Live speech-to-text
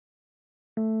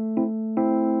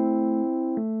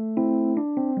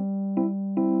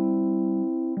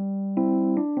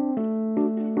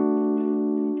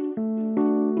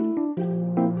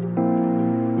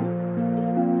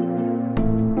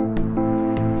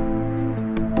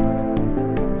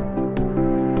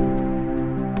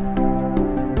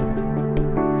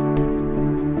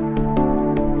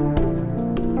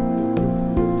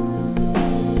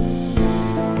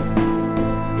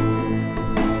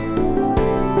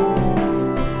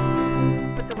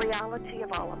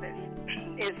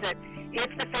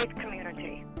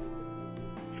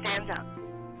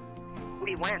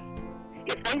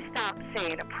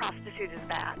saying a prostitute is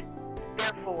bad.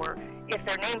 Therefore, if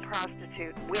they're named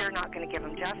prostitute, we're not going to give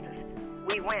them justice.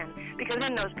 We win. Because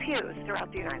in those pews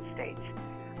throughout the United States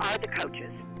are the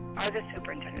coaches, are the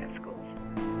superintendent of schools.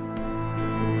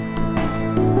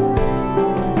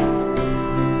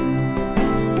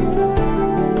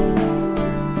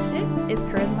 This is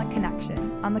Charisma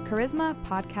Connection on the Charisma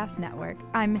Podcast Network.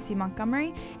 I'm Missy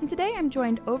Montgomery, and today I'm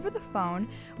joined over the phone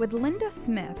with Linda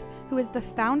Smith, who is the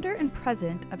founder and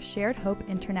president of Shared Hope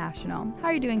International. How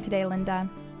are you doing today, Linda?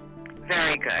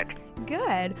 Very good.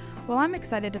 Good. Well, I'm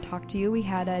excited to talk to you. We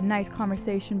had a nice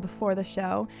conversation before the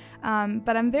show,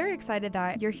 but I'm very excited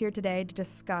that you're here today to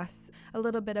discuss a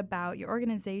little bit about your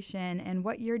organization and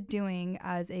what you're doing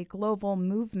as a global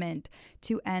movement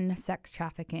to end sex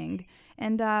trafficking.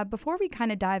 And before we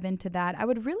kind of dive into that, I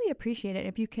would really appreciate it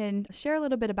if you can share a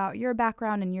little bit about your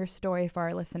background and your story for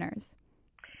our listeners.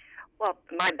 Well,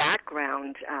 my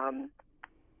background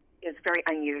is very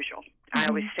unusual. I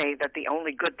always say that the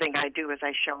only good thing I do is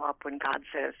I show up when God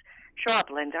says, show up,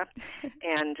 Linda.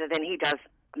 And then he does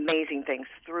amazing things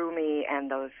through me and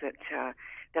those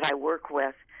that I work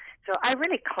with. So I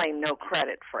really claim no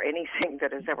credit for anything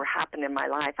that has ever happened in my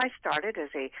life. I started as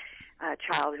a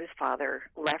child whose father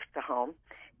left the home,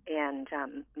 and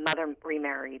mother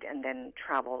remarried and then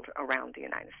traveled around the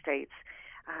United States,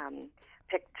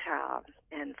 picked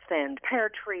and thinned pear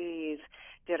trees,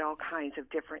 did all kinds of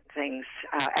different things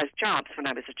as jobs when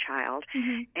I was a child,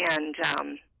 and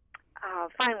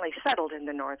finally settled in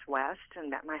the Northwest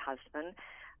and met my husband.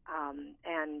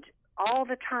 And all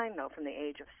the time, though, from the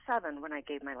age of 7, when I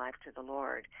gave my life to the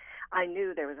Lord, I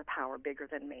knew there was a power bigger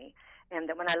than me, and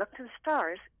that when I looked to the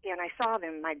stars and I saw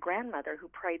them, my grandmother, who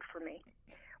prayed for me,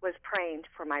 was praying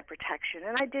for my protection,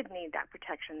 and I did need that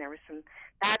protection. There were some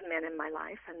bad men in my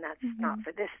life, and that's not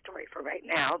for this story for right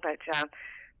now, but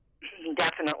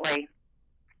definitely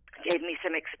gave me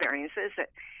some experiences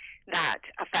that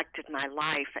affected my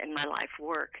life and my life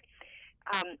work.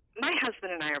 My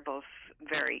husband and I are both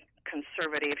very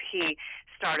conservative. He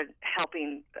started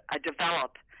helping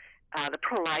develop the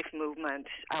pro-life movement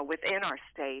within our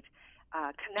state,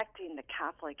 connecting the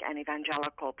Catholic and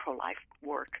evangelical pro-life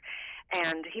work.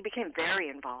 And he became very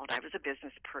involved. I was a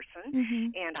business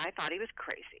person, and I thought he was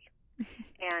crazy.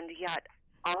 And yet,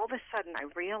 all of a sudden, I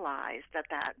realized that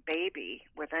baby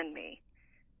within me,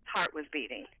 heart was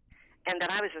beating, and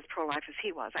that I was as pro-life as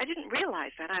he was. I didn't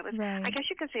realize that. I was, I guess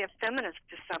you could say, a feminist,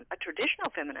 a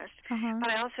traditional feminist,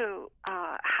 but I also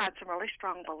had some really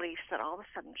strong beliefs that all of a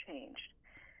sudden changed.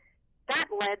 That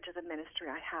led to the ministry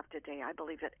I have today. I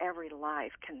believe that every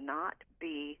life cannot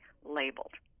be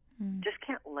labeled. Just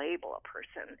can't label a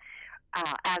person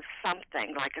as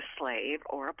something like a slave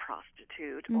or a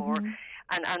prostitute or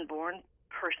an unborn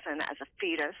person as a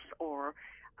fetus or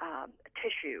a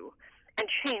tissue, and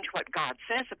change what God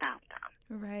says about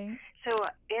them. Right. So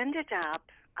I ended up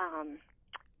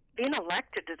being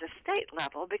elected to the state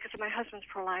level because of my husband's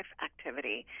pro-life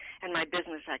activity and my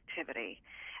business activity.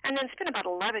 And then spent about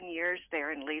 11 years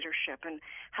there in leadership and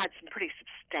had some pretty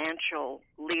substantial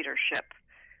leadership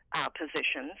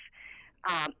positions.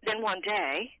 Then one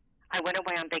day, I went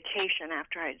away on vacation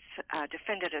after I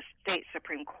defended a state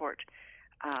Supreme Court,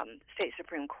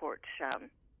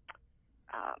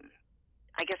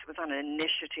 I guess it was on an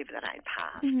initiative that I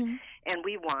passed, and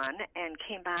we won and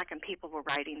came back, and people were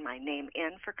writing my name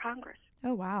in for Congress.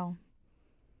 Oh, wow.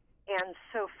 And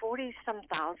so 40-some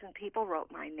thousand people wrote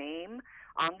my name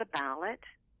on the ballot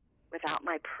without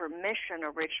my permission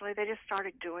originally. They just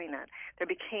started doing it. There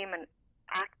became an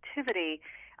activity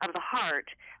of the heart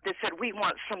that said, we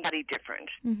want somebody different.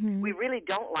 We really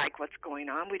don't like what's going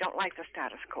on. We don't like the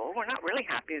status quo. We're not really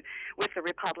happy with the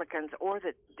Republicans or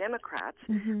the Democrats.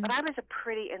 But I was a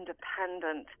pretty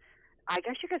independent, I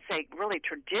guess you could say really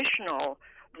traditional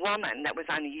woman that was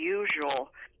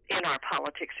unusual in our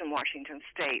politics in Washington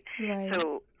State. Right.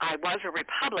 So I was a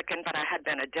Republican, but I had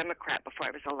been a Democrat before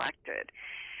I was elected.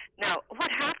 Now, what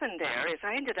happened there is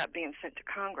I ended up being sent to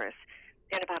Congress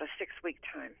in about a 6-week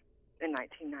time in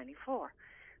 1994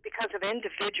 because of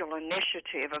individual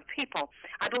initiative of people.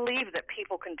 I believe that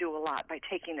people can do a lot by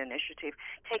taking initiative,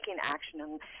 taking action,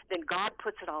 and then God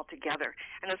puts it all together.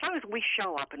 And as long as we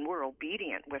show up and we're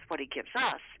obedient with what he gives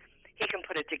us, he can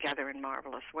put it together in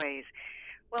marvelous ways.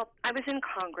 Well, I was in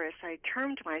Congress. I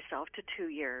termed myself to 2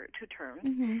 terms,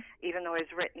 even though I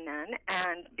was written in,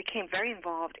 and became very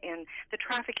involved in the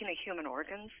trafficking of human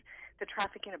organs, the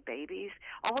trafficking of babies,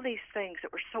 all these things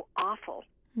that were so awful.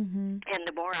 And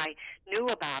the more I knew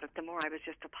about it, the more I was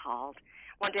just appalled.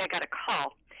 One day I got a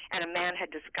call, and a man had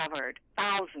discovered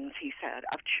thousands, he said,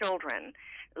 of children,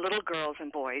 little girls and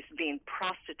boys, being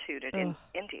prostituted in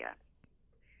India.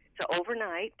 So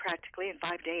overnight, practically in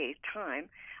 5 days' time,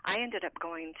 I ended up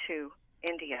going to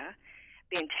India,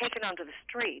 being taken onto the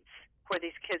streets where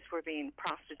these kids were being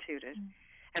prostituted,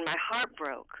 and my heart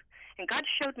broke. And God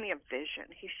showed me a vision.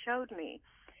 He showed me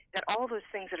that all those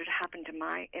things that had happened in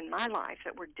my life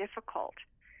that were difficult,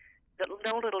 that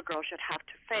no little girl should have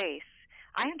to face,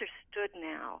 I understood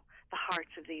now the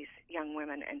hearts of these young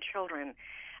women and children,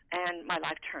 and my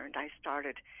life turned. I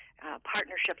started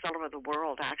partnerships all over the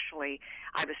world, actually.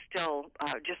 I was still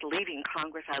just leaving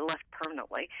Congress. I left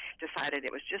permanently, decided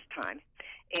it was just time,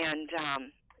 and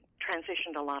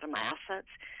transitioned a lot of my assets.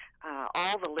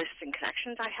 All the lists and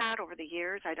connections I had over the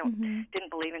years. I didn't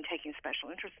believe in taking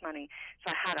special interest money,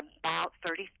 so I had about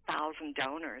 30,000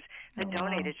 donors that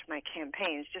donated to my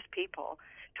campaigns, just people.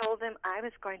 Told them I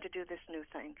was going to do this new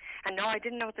thing. And no, I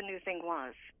didn't know what the new thing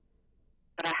was,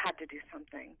 but I had to do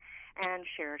something. And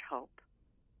Shared Hope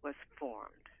was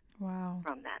formed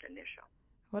from that initial.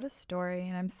 What a story.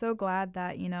 And I'm so glad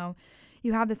that,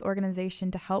 you have this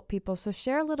organization to help people. So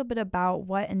share a little bit about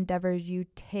what endeavors you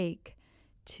take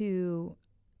to,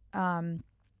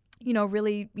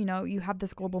 really, you have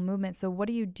this global movement. So what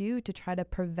do you do to try to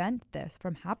prevent this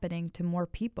from happening to more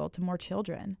people, to more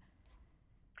children?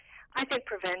 I think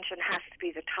prevention has to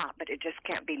be the top, but it just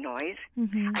can't be noise.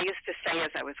 I used to say as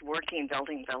I was working,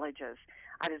 building villages,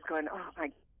 I was going, oh, my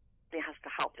God, it has to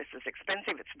help. This is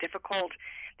expensive. It's difficult.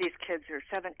 These kids are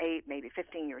 7, 8, maybe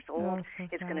 15 years old.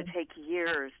 It's going to take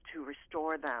years to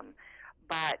restore them.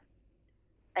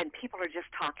 And people are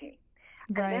just talking.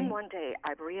 And then one day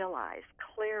I realized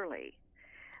clearly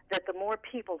that the more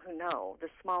people who know, the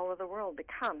smaller the world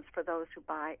becomes for those who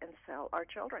buy and sell our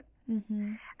children.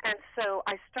 And so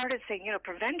I started saying,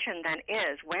 prevention then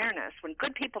is awareness. When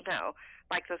good people know,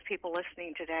 like those people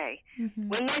listening today,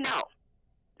 when they know,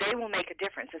 they will make a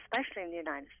difference, especially in the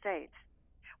United States.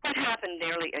 What happened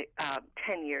nearly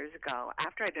 10 years ago,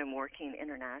 after I'd been working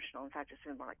international, in fact it's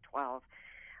been more like 12,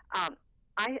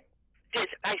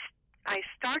 I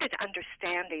started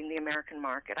understanding the American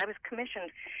market. I was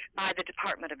commissioned by the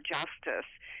Department of Justice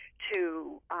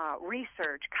to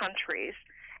research countries,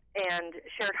 and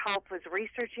Shared Hope was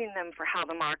researching them for how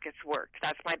the markets worked.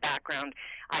 That's my background.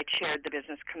 I chaired the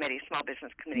business committee, small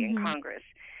business committee in Congress.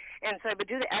 And so I would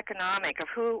do the economic of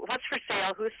what's for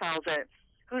sale, who sells it,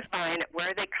 who's buying it, where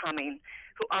are they coming,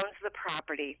 who owns the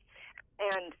property.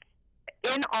 And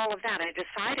in all of that, I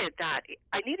decided that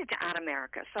I needed to add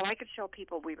America so I could show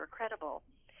people we were credible.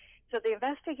 So the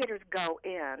investigators go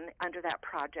in under that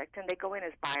project, and they go in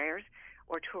as buyers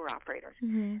or tour operators.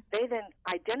 They then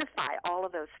identify all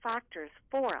of those factors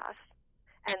for us,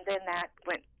 and then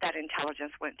that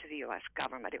intelligence went to the U.S.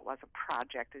 government. It was a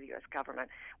project of the U.S. government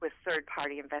with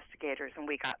third-party investigators, and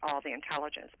we got all the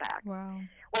intelligence back. Wow.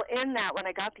 Well, in that, when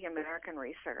I got the American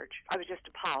research, I was just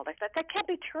appalled. I thought, that can't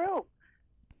be true.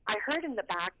 I heard in the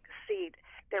back seat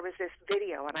there was this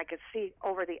video, and I could see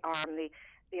over the arm the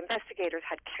investigators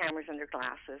had cameras in their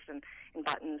glasses and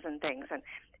buttons and things, and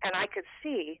I could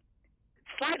see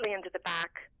slightly into the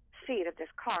back seat of this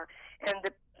car, and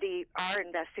our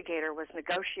investigator was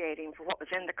negotiating for what was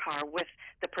in the car with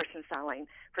the person selling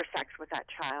for sex with that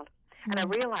child. And I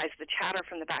realized the chatter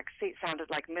from the back seat sounded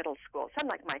like middle school,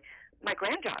 sounded like my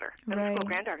granddaughter, middle school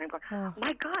granddaughter. And I'm going,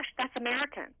 my gosh, that's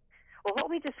American. Well,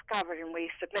 what we discovered and we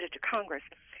submitted to Congress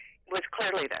was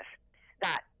clearly this,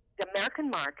 that the American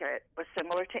market was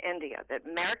similar to India, that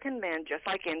American men, just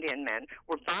like Indian men,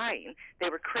 were buying.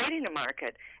 They were creating a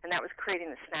market, and that was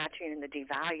creating the snatching and the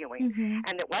devaluing.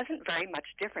 And it wasn't very much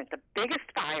different. The biggest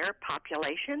buyer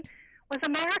population was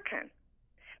American.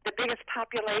 The biggest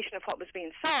population of what was being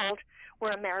sold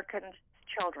were American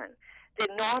children.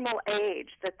 The normal age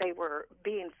that they were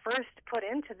being first put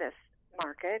into this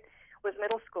market was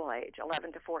middle school age,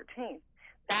 11 to 14.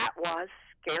 That was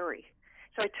scary.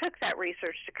 So I took that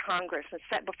research to Congress and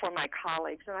set before my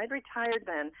colleagues, and I'd retired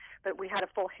then, but we had a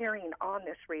full hearing on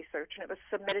this research, and it was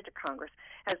submitted to Congress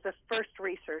as the first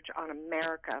research on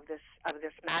America of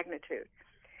this magnitude.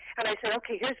 And I said,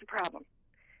 okay, here's the problem.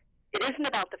 It isn't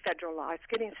about the federal law. It's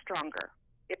getting stronger.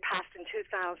 It passed in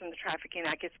 2000. The Trafficking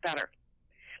Act gets better.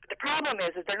 But the problem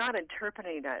is that they're not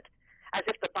interpreting it as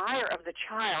if the buyer of the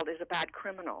child is a bad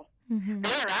criminal.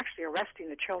 They are actually arresting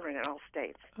the children in all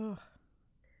states.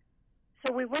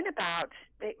 So we went about,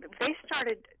 they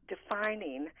started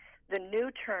defining the new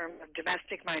term of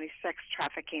domestic minor sex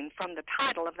trafficking from the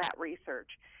title of that research.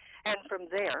 And from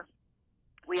there,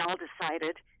 we all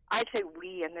decided, I say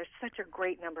we, and there's such a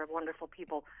great number of wonderful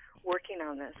people working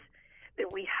on this,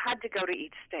 that we had to go to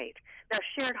each state. Now,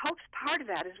 Shared Hope's part of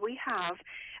that is we have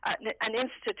an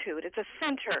institute. It's a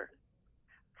center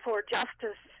for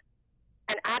justice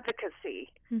and advocacy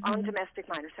on domestic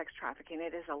minor sex trafficking.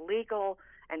 It is a legal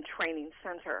and training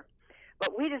center.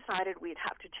 But we decided we'd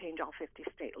have to change all 50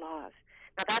 state laws.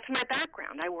 Now, that's my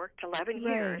background. I worked 11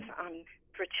 years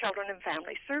for Children and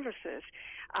Family Services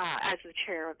as the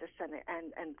chair of the Senate,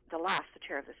 and the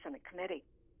chair of the Senate committee.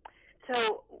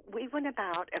 So we went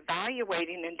about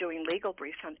evaluating and doing legal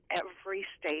briefs on every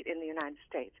state in the United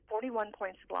States, 41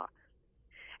 points of law.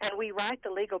 And we write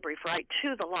the legal brief right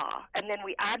to the law, and then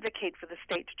we advocate for the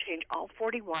state to change all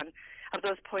 41 of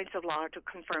those points of law to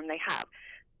confirm they have.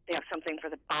 They have something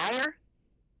for the buyer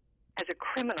as a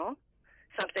criminal,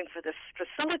 something for the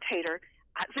facilitator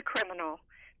as a criminal.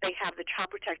 They have the Child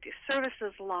Protective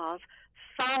Services laws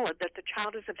solid that the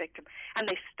child is a victim, and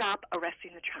they stop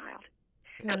arresting the child.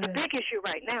 Now, the big issue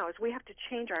right now is we have to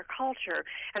change our culture,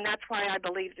 and that's why I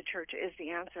believe the church is the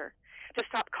answer, to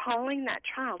stop calling that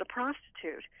child a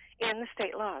prostitute in the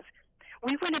state laws.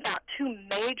 We went about two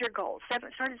major goals.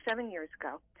 Started 7 years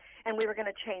ago, and we were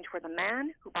going to change where the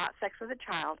man who bought sex with a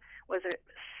child was a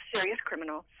serious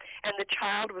criminal, and the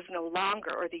child was no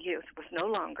longer, or the youth was no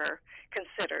longer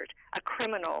considered a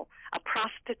criminal, a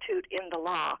prostitute in the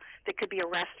law that could be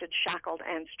arrested, shackled,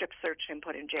 and strip searched and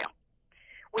put in jail.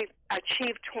 We've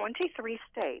achieved 23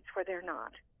 states where they're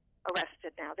not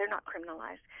arrested now. They're not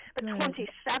criminalized. But 27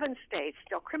 states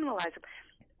still criminalize them.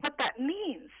 What that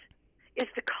means is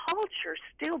the culture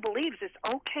still believes it's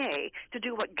okay to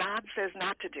do what God says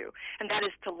not to do, and that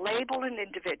is to label an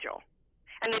individual.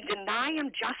 And they deny him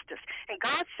justice. And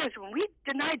God says when we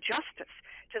deny justice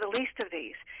to the least of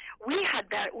these,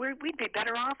 we'd be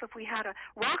better off if we had a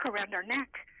rock around our neck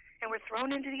and we're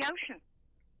thrown into the ocean.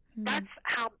 That's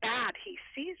how bad he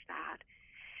sees that.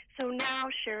 So now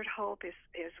Shared Hope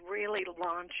is really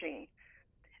launching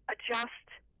a Just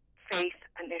Faith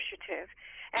initiative,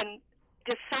 and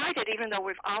decided, even though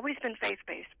we've always been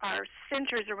faith-based, our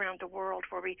centers around the world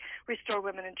where we restore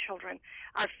women and children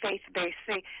are faith-based.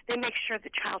 They make sure the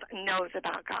child knows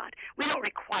about God. We don't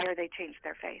require they change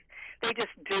their faith. They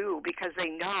just do because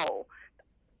they know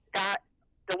that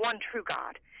the one true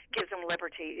God gives them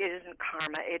liberty. It isn't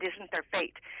karma. It isn't their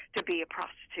fate to be a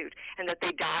prostitute, and that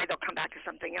they die, they'll come back to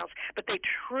something else. But they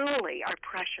truly are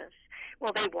precious.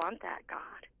 Well, they want that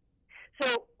God.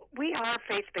 So we are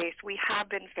faith-based. We have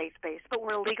been faith-based, but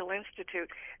we're a legal institute.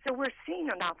 So we're seeing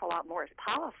an awful lot more as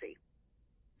policy.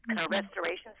 And our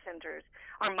restoration centers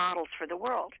are models for the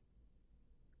world.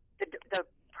 The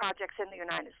projects in the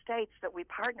United States that we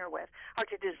partner with are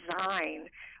to design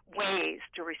ways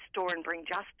to restore and bring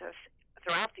justice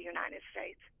throughout the United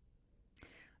States.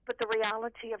 But the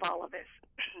reality of all of this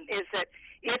is that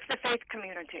if the faith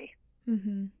community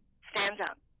stands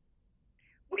up,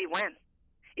 we win.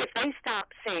 If they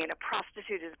stop saying a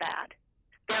prostitute is bad,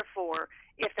 therefore,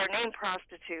 if they're named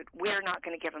prostitute, we're not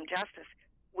going to give them justice,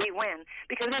 we win.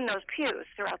 Because in those pews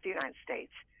throughout the United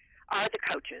States are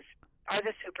the coaches, are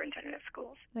the superintendent of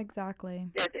schools. Exactly.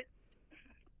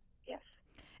 Yes.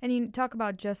 And you talk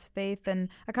about Just Faith, and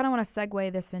I kind of want to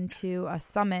segue this into a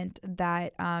summit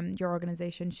that your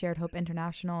organization, Shared Hope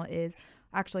International, is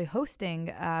actually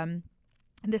hosting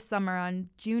this summer on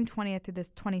June 20th through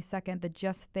this 22nd, the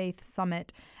Just Faith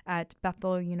Summit at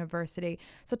Bethel University.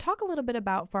 So talk a little bit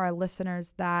about, for our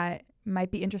listeners that might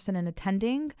be interested in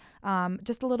attending,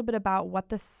 just a little bit about what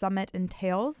the summit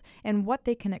entails and what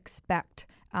they can expect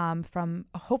from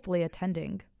hopefully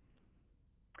attending.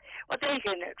 What they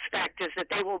can expect is that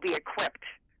they will be equipped.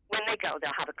 When they go,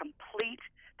 they'll have a complete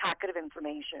packet of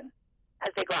information as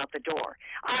they go out the door.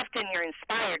 Often you're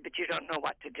inspired, but you don't know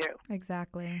what to do.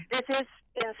 Exactly. This is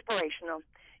inspirational.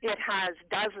 It has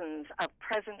dozens of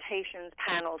presentations,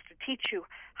 panels to teach you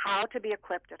how to be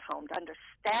equipped at home, to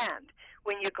understand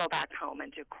when you go back home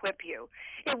and to equip you.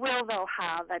 It will, though,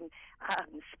 have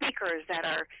speakers that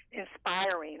are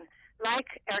inspiring, like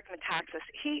Eric Metaxas.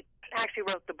 He actually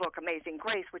wrote the book Amazing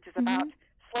Grace, which is about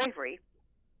slavery,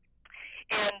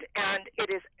 and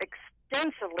it is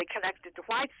extensively connected to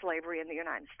white slavery in the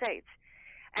United States.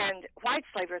 And white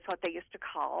slavery is what they used to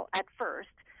call, at first,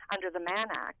 under the Mann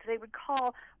Act, they would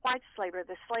call white slavery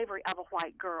the slavery of a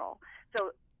white girl.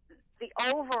 So the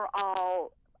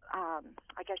overall,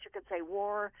 I guess you could say,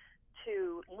 war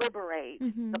to liberate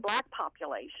the black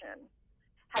population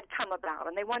had come about,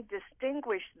 and they wanted to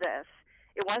distinguish this.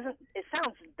 It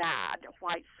sounds bad,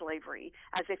 white slavery,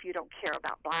 as if you don't care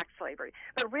about black slavery.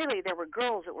 But really, there were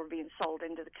girls that were being sold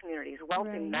into the communities.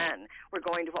 Wealthy men were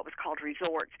going to what was called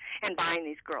resorts and buying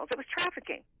these girls. It was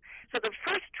trafficking. So the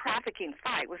first trafficking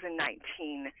fight was in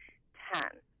 1910.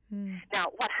 Now,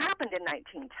 what happened in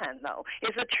 1910, though,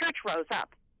 is the church rose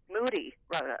up. Moody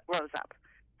rose up.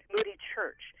 Moody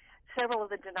Church several of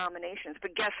the denominations.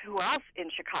 But guess who else in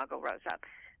Chicago rose up?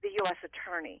 The U.S.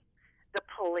 Attorney, the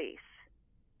police,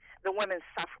 the women's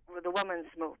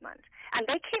movement. And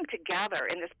they came together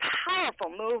in this powerful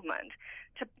movement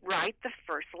to write the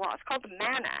first law. It's called the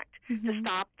Mann Act, to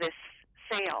stop this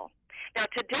sale. Now,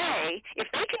 today,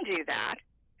 if they can do that,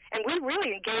 and we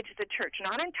really engage the church,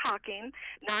 not in talking,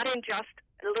 not in just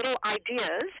little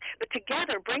ideas, but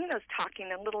together bring those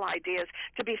talking and little ideas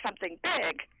to be something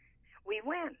big, we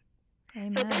win.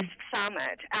 Amen. So this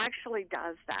summit actually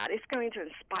does that. It's going to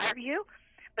inspire you,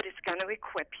 but it's going to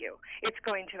equip you. It's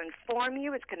going to inform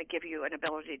you. It's going to give you an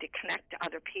ability to connect to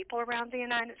other people around the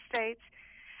United States,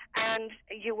 and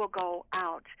you will go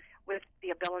out with the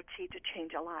ability to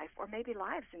change a life, or maybe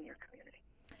lives in your community.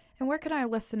 And where can our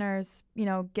listeners,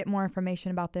 get more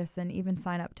information about this and even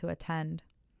sign up to attend?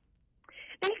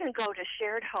 They can go to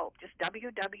Shared Hope, just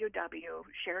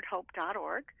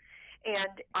www.sharedhope.org,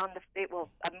 and it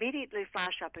will immediately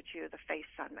flash up at you the Faith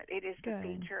Summit. It is the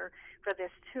feature for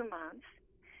this 2 months.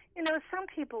 Some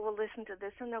people will listen to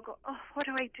this and they'll go, oh, what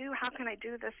do I do? How can I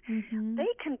do this? Mm-hmm.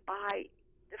 They can buy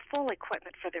the full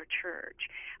equipment for their church,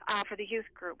 for the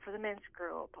youth group, for the men's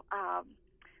group,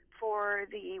 for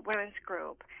the women's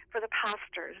group, for the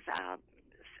pastors,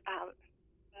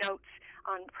 notes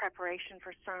on preparation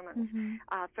for sermons,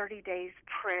 30 days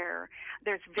prayer.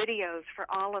 There's videos for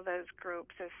all of those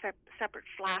groups. There's separate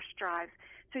flash drives.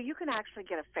 So you can actually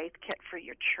get a faith kit for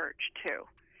your church, too.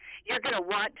 You're going to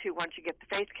want to, once you get the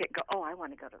faith kit, go, oh, I want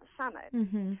to go to the summit.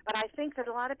 Mm-hmm. But I think that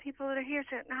a lot of people that are here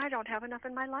say, I don't have enough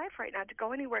in my life right now to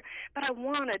go anywhere, but I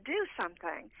want to do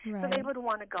something. Right. So they would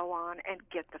want to go on and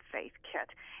get the faith kit.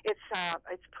 It's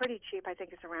pretty cheap. I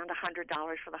think it's around $100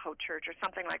 for the whole church or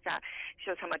something like that.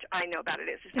 Shows how much I know about it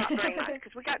is. It's not very much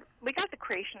because we got the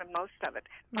creation of most of it.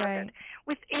 Right.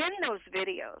 Within those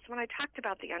videos, when I talked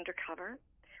about the undercover,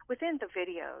 within the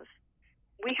videos,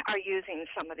 we are using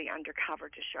some of the undercover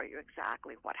to show you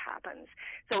exactly what happens.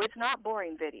 So it's not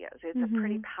boring videos. It's a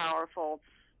pretty powerful,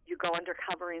 you go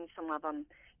undercover in some of them,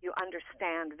 you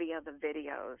understand via the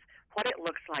videos what it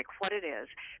looks like, what it is.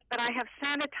 But I have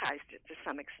sanitized it to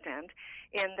some extent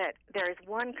in that there is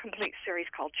one complete series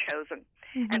called Chosen.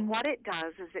 And what it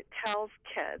does is it tells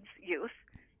kids, youth,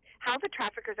 how the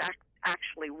traffickers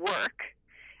actually work.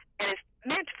 And it's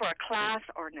meant for a class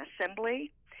or an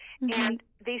assembly. And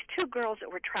these two girls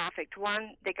that were trafficked,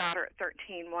 one, they got her at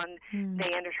 13, one, they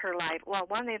ended her life,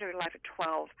 one, they ended her life at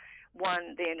 12,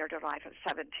 one, they ended her life at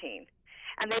 17.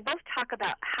 And they both talk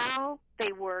about how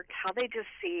they work, how they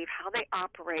deceive, how they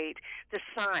operate, the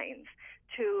signs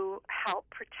to help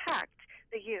protect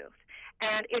the youth.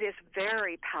 And it is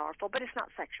very powerful, but it's not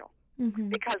sexual,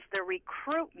 because the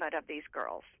recruitment of these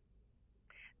girls,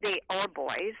 or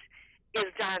boys, is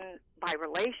done by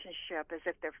relationship, as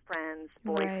if they're friends,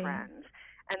 boyfriends,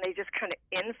 and they just kind of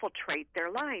infiltrate their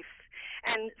life.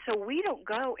 And so we don't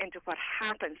go into what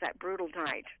happens that brutal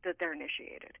night that they're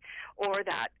initiated, or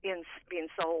that in being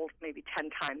sold maybe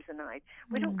 10 times a night.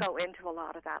 We don't go into a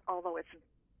lot of that, although it's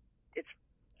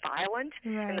violent,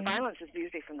 and the violence is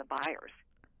usually from the buyers,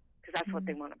 because that's what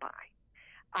they want to buy.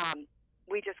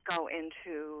 We just go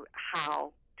into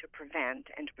how to prevent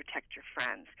and to protect your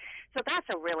friends. So that's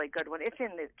a really good one. It's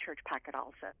in the church packet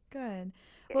also. Good.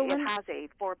 Well, it has a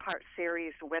 4-part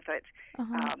series with it,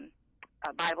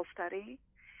 a Bible study,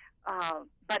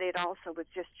 but it also was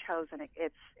just chosen.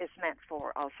 It's meant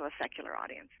for also a secular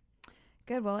audience.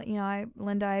 Good. Well,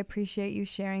 Linda, I appreciate you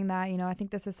sharing that. I think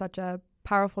this is such a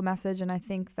powerful message, and I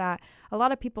think that a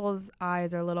lot of people's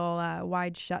eyes are a little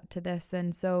wide shut to this,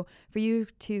 and so for you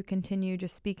to continue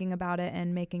just speaking about it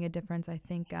and making a difference, I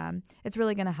think it's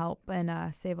really going to help and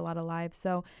save a lot of lives.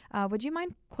 So would you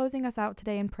mind closing us out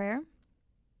today in prayer?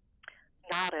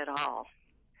 Not at all.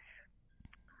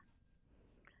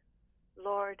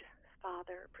 Lord,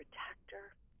 Father,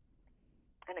 protector,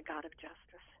 and a God of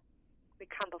justice, we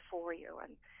come before you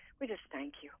and we just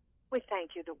thank you. We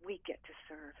thank you that we get to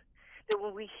serve. That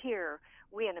when we hear,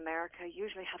 we in America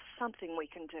usually have something we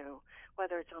can do,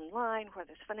 whether it's online,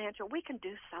 whether it's financial, we can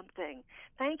do something.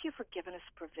 Thank you for giving us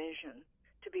provision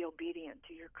to be obedient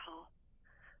to your call.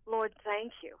 Lord,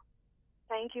 thank you.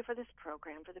 Thank you for this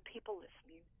program, for the people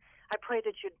listening. I pray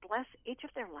that you'd bless each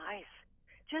of their lives.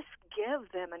 Just give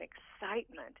them an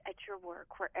excitement at your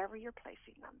work, wherever you're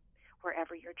placing them,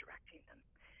 wherever you're directing them.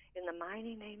 In the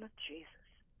mighty name of Jesus,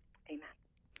 amen.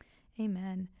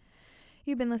 Amen.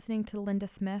 You've been listening to Linda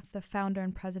Smith, the founder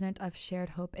and president of Shared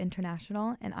Hope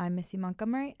International, and I'm Missy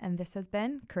Montgomery, and this has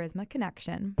been Charisma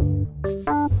Connection.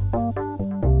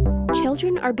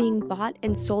 Children are being bought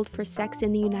and sold for sex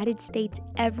in the United States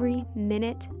every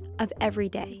minute of every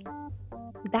day.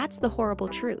 That's the horrible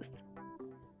truth.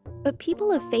 But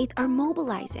people of faith are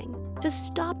mobilizing to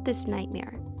stop this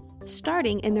nightmare,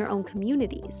 starting in their own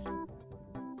communities.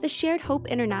 The Shared Hope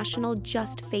International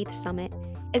Just Faith Summit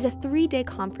is a 3-day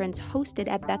conference hosted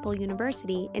at Bethel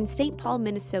University in St. Paul,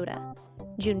 Minnesota,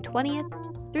 June 20th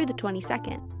through the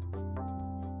 22nd.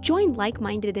 Join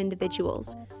like-minded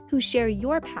individuals who share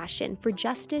your passion for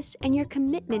justice and your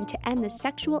commitment to end the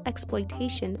sexual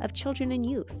exploitation of children and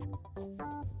youth.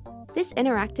 This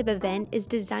interactive event is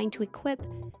designed to equip,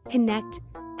 connect,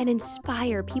 and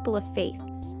inspire people of faith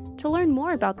to learn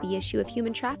more about the issue of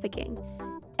human trafficking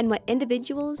and what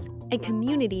individuals and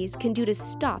communities can do to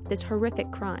stop this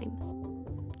horrific crime.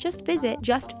 Just visit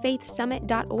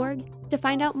justfaithsummit.org to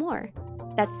find out more.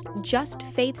 That's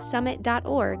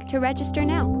justfaithsummit.org to register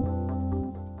now.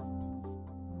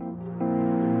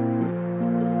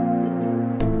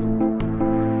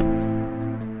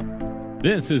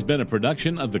 This has been a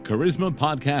production of the Charisma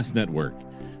Podcast Network.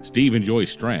 Steve and Joy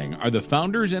Strang are the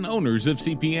founders and owners of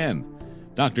CPN.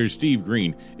 Dr. Steve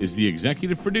Green is the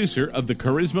executive producer of the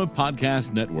Charisma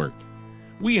Podcast Network.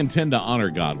 We intend to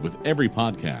honor God with every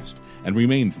podcast and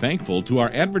remain thankful to our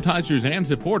advertisers and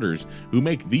supporters who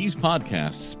make these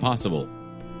podcasts possible.